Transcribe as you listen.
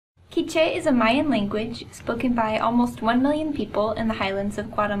Quiche is a Mayan language spoken by almost 1 million people in the highlands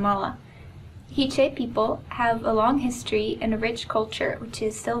of Guatemala. Quiche people have a long history and a rich culture which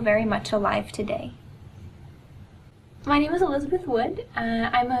is still very much alive today. My name is Elizabeth Wood.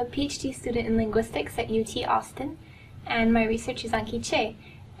 I'm a PhD student in linguistics at UT Austin, and my research is on Quiche.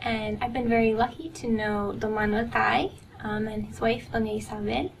 And I've been very lucky to know Don Manuel Tai and his wife, Doña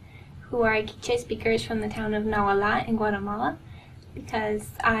Isabel, who are Quiche speakers from the town of Nahuala in Guatemala,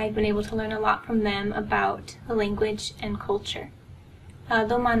 because I've been able to learn a lot from them about the language and culture.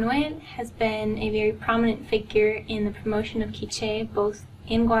 Don Manuel has been a very prominent figure in the promotion of Quiche both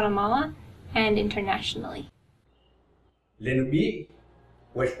in Guatemala and internationally. Lenubi,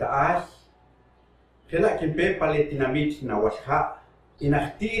 Westaas, Kela Kimpe Paletinamit na Washa,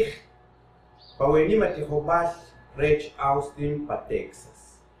 Inachtir, Pawenima Tihobas, Rech Austin pa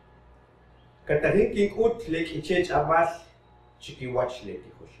Texas. Katarinking ut lek Ichech Abbas, Chiki watch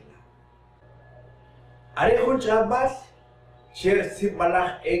leti Hoshila. Arehun Abbas, Cher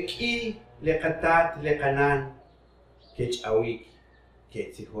Sibalach Eki, Lekatat, Lekanan, Kech Awik,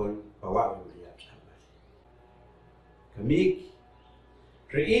 Ketihon, Pawawi. Kamik,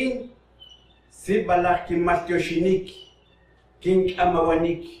 Rein, Sibalak Kimastoshinik, King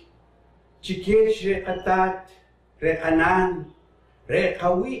Amawanik, Chikesh Rekatat, Rekanan,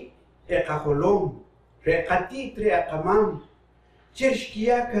 Rekawi, Ekaholom, Rekatit Rekamam,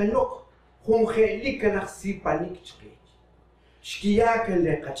 Chershkia Kanok, Honge Likanach Sipanik Chik, Shkia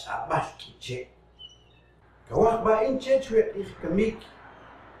Lekach Abbas Kiche. Kawakba in Chechwe Kamik,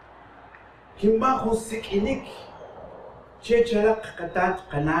 Kimba Hosik Inik. Chechalak katat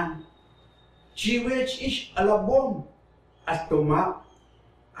kanan, chiwech ish alabom, astoma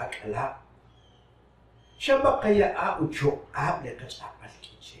akala. Shaba kaya a ucho ab lekach apas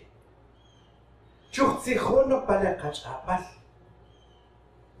kiche. Chuk tsichono pa lekach apas.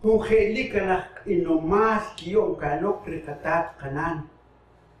 Kung helika inomas kiyong kanok rekatat kanan.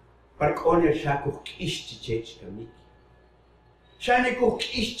 Parkoner siya kuk ish chichech kamik. Shani kuk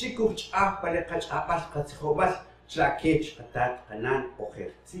ish chikuch ah pa lekach apas katsikhobas. Tlakech katat kanan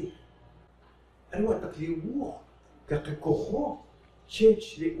ochertzi. Ano takliwuch kakakoho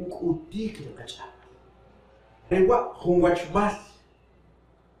chech le ukutik le kachap. Rewa khungwachbas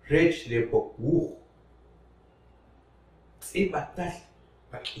rech le pokbuch. Tsibatas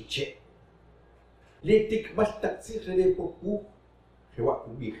pakiche. Le tikbas taksir le pokbuch rewa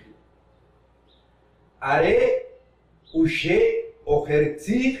kubich. Are ushe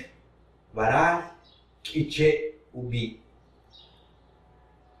ochertzi varas kiche ubi.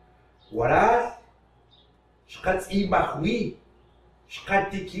 Waras, shkats ibahwi,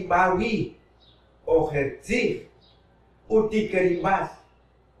 shkatikibawi, ohertzich, utikaribas,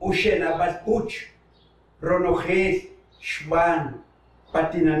 ushenabas puch, ronojes, shban,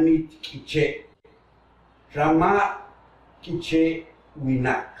 patinamit kiche, rama kiche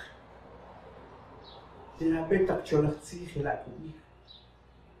winak. Sinabetak cholachtzich elakubi.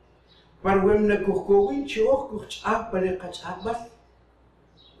 Parwem na kuhkowin chioch kuch palekach abbas.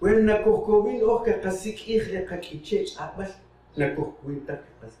 Wem na kuhkowin och kasik ich lekakichech abbas na kuhkowin tak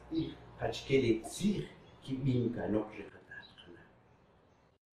kasik kachkele tsir kibin kanok rekatat kana.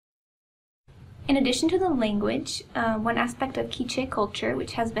 In addition to the language, one aspect of Quiche culture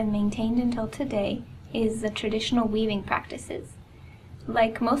which has been maintained until today is the traditional weaving practices.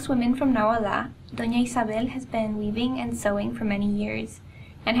 Like most women from Nahuala, Doña Isabel has been weaving and sewing for many years,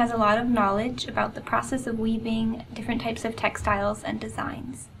 and has a lot of knowledge about the process of weaving different types of textiles and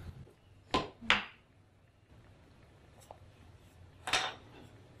designs.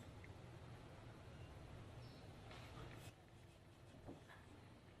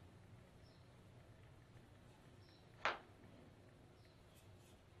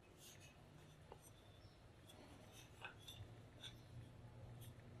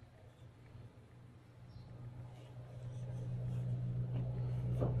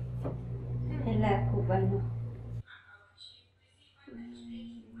 Cubano.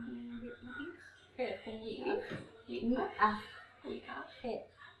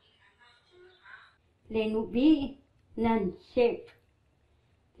 Lenubi nan shep.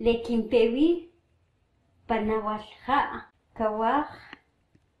 Lekimpewi panawasha kawah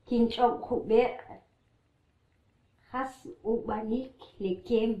kinchok kuber khas ubanik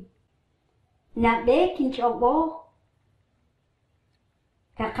lekem. Nabe kinchobo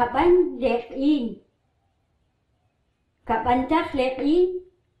kakaban lekin. Kabantak lekin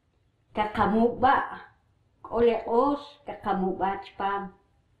kakamuba oleos kakamuba spam.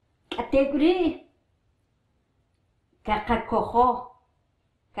 Kategori kakakoho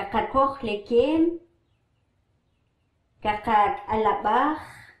lekem kakak alabah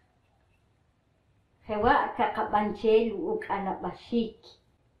Hewa kakabanchel ukalabashik.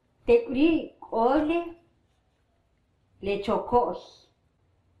 Tekuri ole le chokos.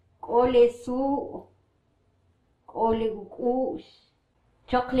 Ole su. Ole gukus.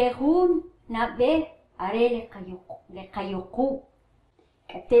 Choklehun nabe are le kayuku.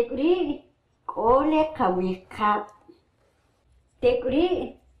 Tekuri ole kawikap.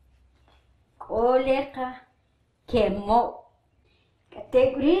 Tekuri ole ka kemo.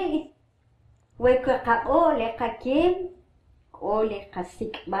 Tekuri weka ka ole ka kem. Ole ka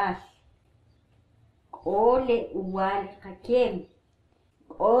sikbas. Ole uwal ka kem.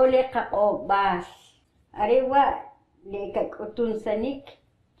 Ole ka obas. Arewa le ka kutunsanik.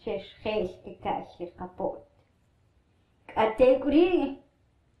 Cheshkes ke kashi kapot. Kategori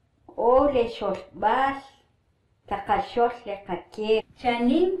ole shosbas. Kakashos le ka kem.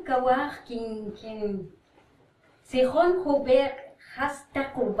 Chanim kawak kin. Sihon huber hasta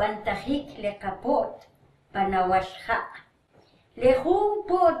kubantahik le kapot. Panawashha. Le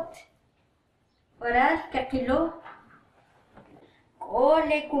pot. Waras kakilo.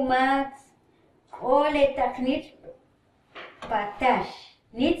 Ole kumat. Ole taknit patash.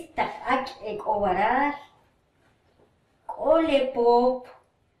 Nit tak ek owaras. Ole pop.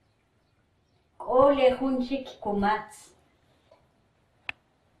 Ole hunchik kumat.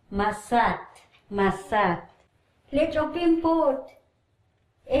 Masat. Le chopin pot.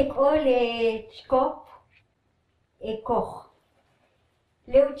 Ek ole chkop. Ekoch.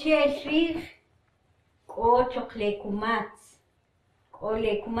 Le uchel shrir. Kochok le kumat.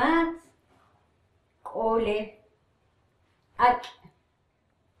 Ole kumat. Ole ak.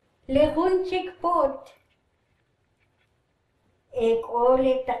 Le hunchik pot. Ek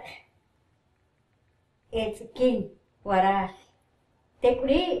ole tak. Etkin waras.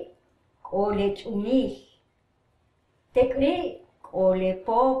 Tekri ole chumil. Tekri ole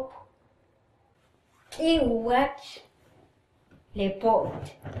pop. Iwach le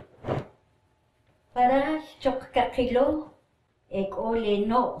pot. Waras chok kakilo. Ek ole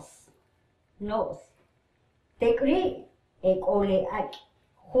nos. Tekri ek ole ak.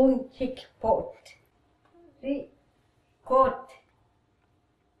 Hunchik pot. Kot.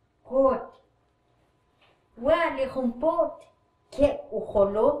 Wa le pot. Ke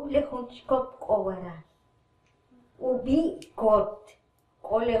ucholom le hunchkop kowaras. Ubi kot.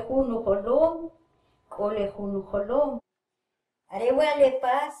 Kole hunu holom. Arewa le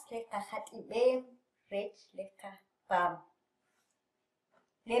pas le kahatibem. Rech le pam.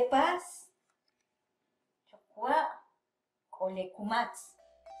 Le pas. Chokwa. Kole kumats.